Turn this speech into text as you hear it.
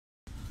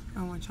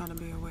I want y'all to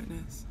be a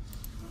witness.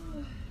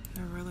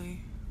 They're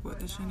really with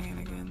the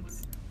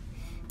shenanigans.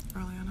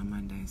 Early on a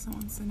Monday,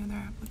 someone sent in their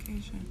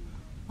application.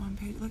 One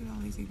page. Look at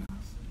all these emails.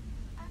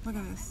 Look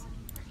at this.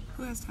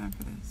 Who has time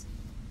for this?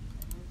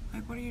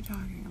 Like, what are you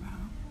talking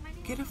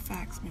about? Get a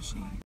fax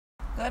machine.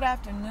 Good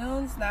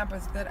afternoon,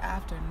 snappers. Good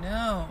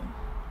afternoon.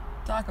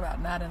 Talk about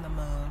not in the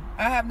mood.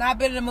 I have not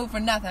been in the mood for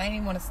nothing. I didn't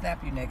even want to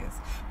snap you niggas.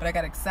 But I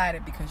got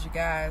excited because you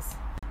guys,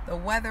 the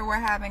weather we're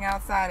having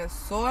outside is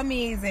so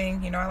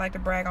amazing. You know, I like to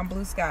brag on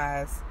blue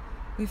skies.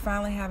 We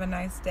finally have a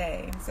nice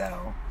day.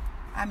 So,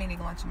 I'm eating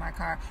lunch in my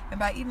car. And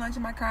by eating lunch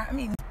in my car, I'm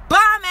eating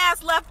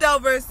bomb-ass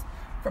leftovers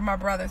from my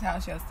brother's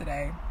house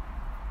yesterday.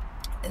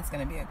 It's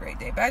going to be a great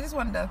day. But I just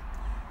wanted to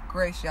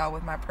grace y'all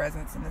with my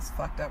presence in this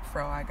fucked up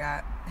fro I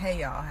got. Hey,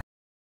 y'all.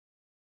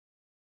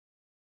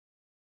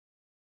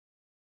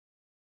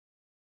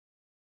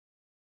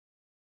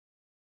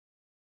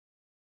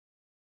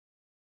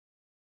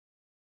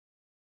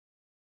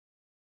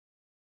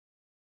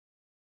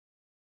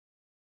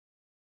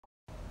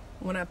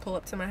 When I pull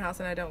up to my house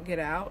and I don't get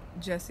out,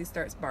 Jessie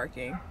starts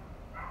barking.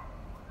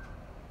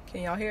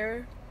 Can y'all hear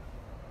her?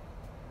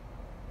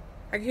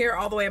 I can hear her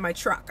all the way in my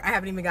truck. I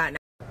haven't even gotten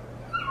out.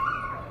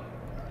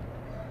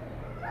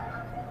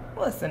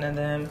 Listen to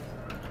them.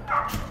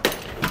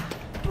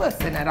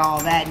 Listen at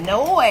all that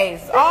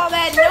noise. All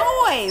that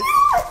noise.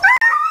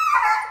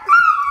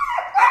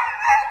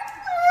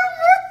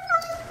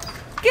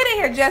 Get in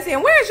here, Jessie.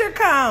 And where's your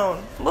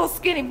cone? Little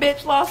skinny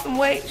bitch lost some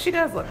weight. She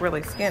does look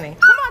really skinny.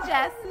 Come on,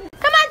 Jess.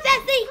 Come on,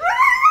 Jessie.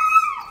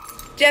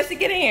 Jessie,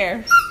 get in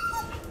here.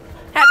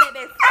 Hi,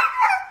 babies.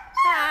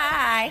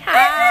 Hi,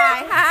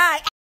 hi, hi.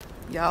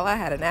 Y'all, I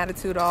had an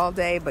attitude all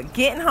day, but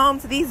getting home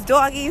to these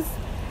doggies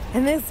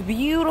and this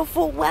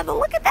beautiful weather.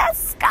 Look at that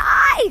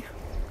sky.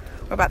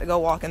 We're about to go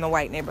walk in the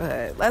white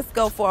neighborhood. Let's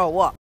go for a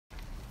walk.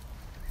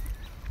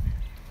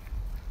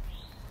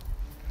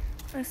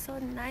 It's so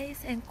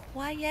nice and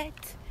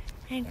quiet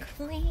and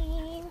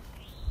clean.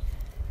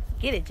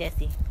 Get it,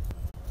 Jessie.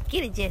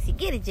 Get it, Jessie.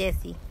 Get it,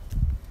 Jessie.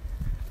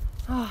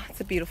 Oh, it's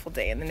a beautiful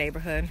day in the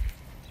neighborhood.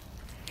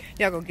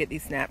 Y'all go get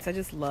these snaps. I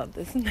just love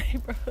this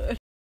neighborhood.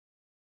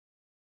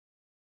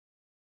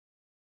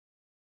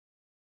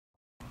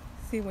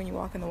 See, when you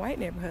walk in the white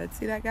neighborhood,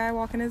 see that guy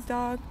walking his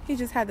dog? He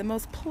just had the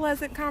most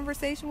pleasant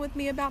conversation with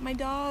me about my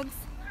dogs.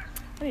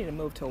 I need to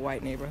move to a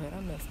white neighborhood.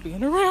 I miss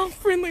being around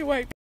friendly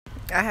white people.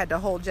 I had to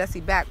hold Jesse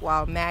back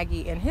while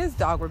Maggie and his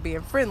dog were being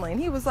friendly. And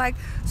he was like,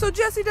 so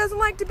Jesse doesn't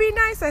like to be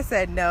nice? I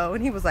said, no.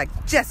 And he was like,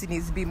 Jesse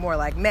needs to be more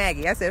like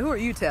Maggie. I said, who are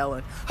you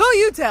telling? Who are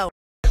you telling?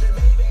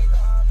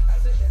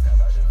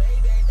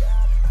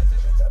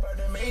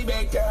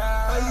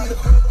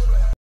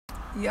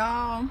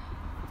 Y'all,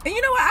 and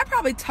you know what? I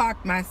probably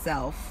talked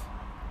myself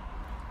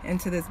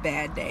into this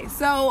bad day.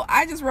 So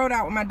I just rode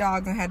out with my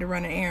dogs and had to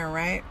run an errand,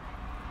 right?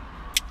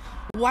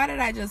 Why did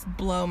I just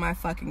blow my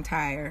fucking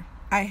tire?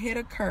 I hit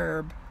a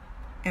curb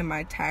and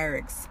my tire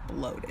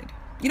exploded.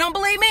 You don't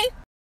believe me?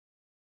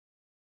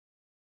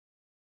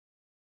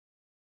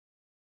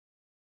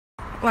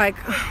 Like,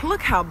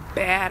 look how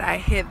bad I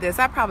hit this.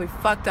 I probably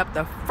fucked up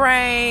the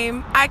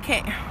frame. I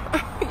can't,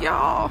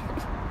 y'all.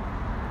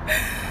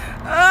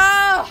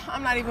 Oh,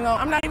 I'm not even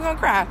gonna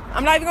cry.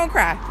 I'm not even gonna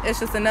cry. It's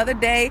just another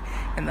day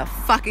in the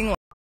fucking life.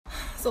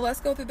 So let's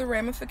go through the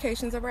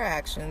ramifications of our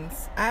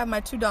actions. I have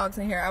my 2 dogs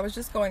in here. I was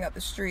just going up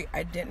the street.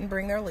 I didn't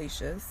bring their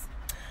leashes.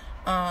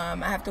 I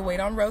have to wait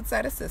on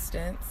roadside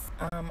assistance.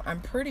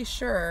 I'm pretty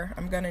sure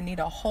I'm gonna need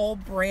a whole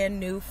brand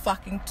new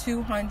fucking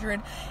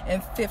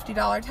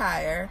 $250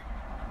 tire.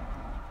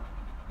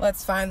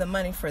 Let's find the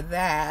money for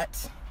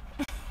that.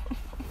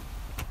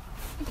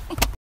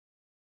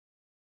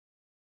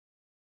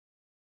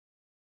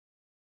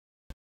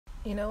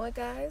 You know what,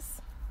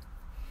 guys?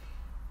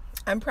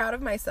 I'm proud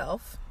of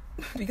myself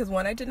because,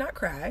 one, I did not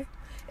cry.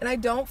 And I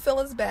don't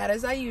feel as bad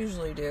as I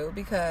usually do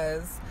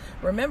because,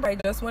 remember, I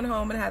just went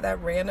home and had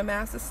that random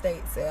ass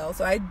estate sale.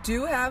 So I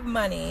do have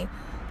money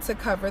to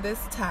cover this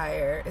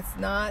tire. It's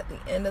not the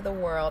end of the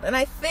world. And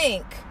I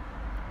think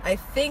I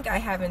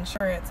have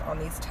insurance on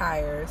these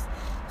tires.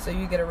 So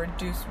you get a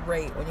reduced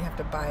rate when you have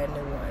to buy a new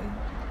one.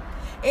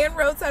 And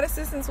roadside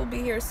assistance will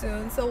be here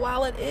soon. So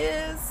while it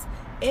is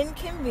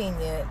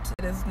inconvenient,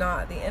 it is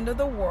not the end of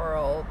the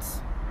world.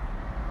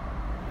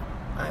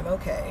 I'm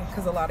okay,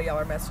 because a lot of y'all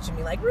are messaging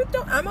me like, Ruth,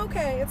 I'm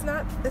okay. It's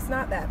not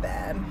that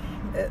bad.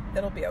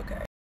 It'll be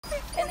okay.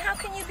 And how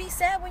can you be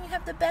sad when you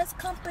have the best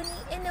company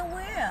in the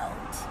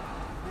world?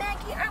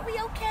 Maggie, aren't we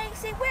okay?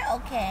 Say we're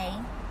okay.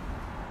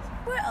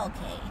 We're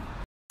okay.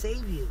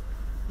 Save you.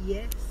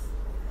 Yes.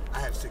 I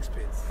have 6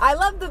 pits. I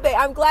love the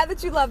I'm glad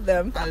that you love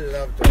them. I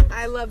love them.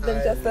 I love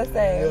them just the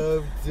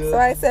same. So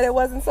I said it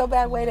wasn't so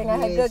bad waiting. I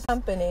had good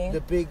company. The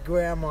big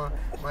grandma.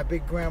 My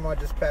big grandma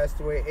just passed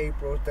away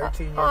April,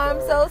 13 years old. I'm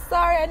so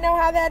sorry. I know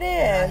how that is.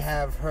 And I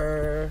have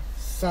her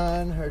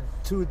son, her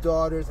 2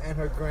 daughters, and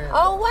her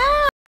granddaughter. Oh,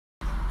 wow.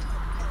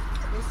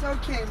 It's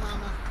okay,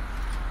 Mama.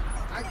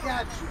 I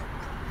got you.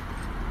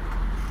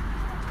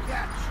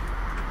 Got you.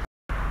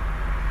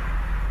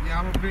 Yeah,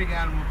 I'm a big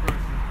animal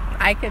person.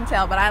 I can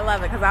tell, but I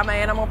love it because I'm an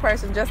animal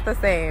person just the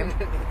same.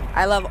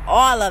 I love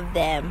all of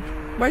them.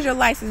 Where's your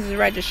license and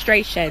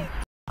registration?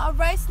 All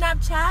right,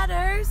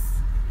 Snapchatters.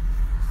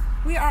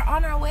 We are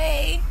on our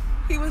way.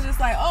 He was just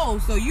like, oh,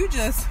 so you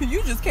just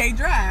can't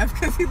drive,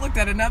 because he looked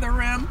at another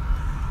rim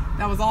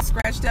that was all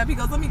scratched up. He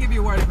goes, let me give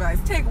you a word of advice.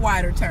 Take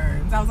wider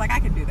turns. I was like, I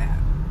can do that.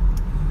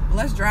 Well,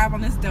 let's drive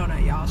on this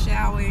donut, y'all,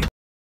 shall we?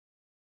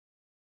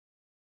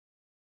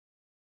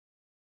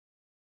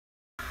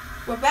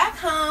 We're back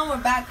home. We're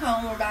back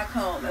home. We're back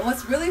home. And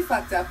what's really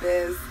fucked up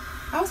is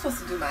I was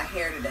supposed to do my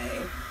hair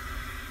today.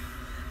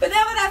 But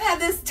now that I've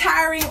had this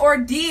tiring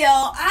ordeal,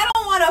 I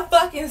don't want to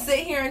fucking sit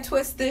here and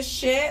twist this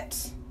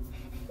shit.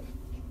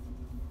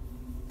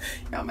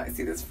 Y'all might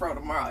see this fro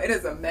tomorrow. It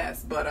is a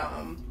mess, but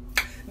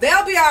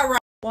they'll be all right.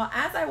 Well,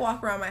 as I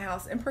walk around my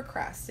house and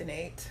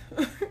procrastinate,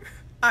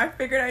 I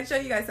figured I'd show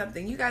you guys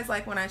something. You guys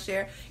like when I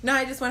share. You know,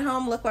 I just went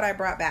home. Look what I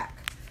brought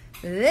back.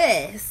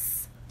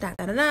 This. Da,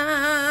 da, da,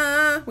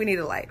 da. We need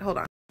a light. Hold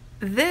on.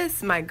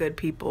 This, my good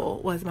people,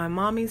 was my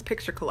mommy's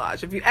picture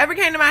collage. If you ever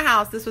came to my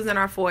house, this was in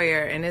our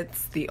foyer, and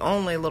it's the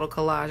only little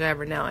collage I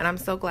ever know, and I'm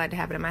so glad to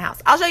have it in my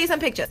house. I'll show you some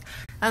pictures.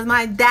 That was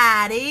my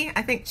daddy.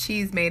 I think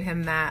Cheese made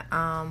him that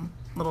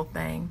little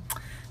thing.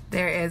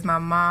 There is my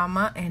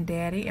mama and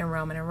daddy and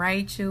Roman and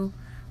Rachel.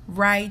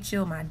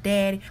 Rachel, my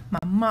daddy,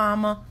 my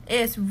mama.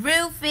 It's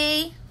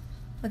Ruthie.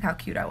 Look how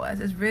cute I was.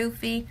 It's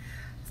Ruthie.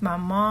 It's my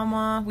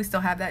mama. We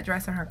still have that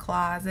dress in her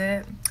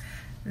closet.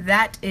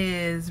 That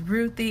is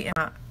Ruthie,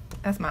 and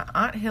that's my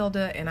Aunt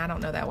Hilda, and I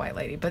don't know that white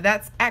lady, but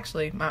that's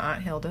actually my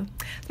Aunt Hilda.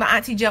 It's my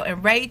Auntie Joe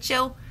and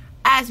Rachel.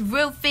 As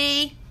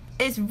Ruthie.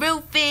 It's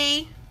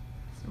Ruthie.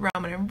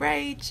 Roman and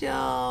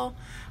Rachel.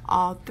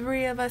 All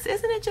three of us.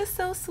 Isn't it just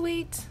so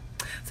sweet?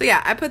 So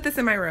yeah, I put this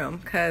in my room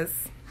because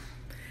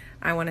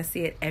I want to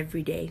see it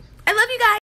every day. I love you guys.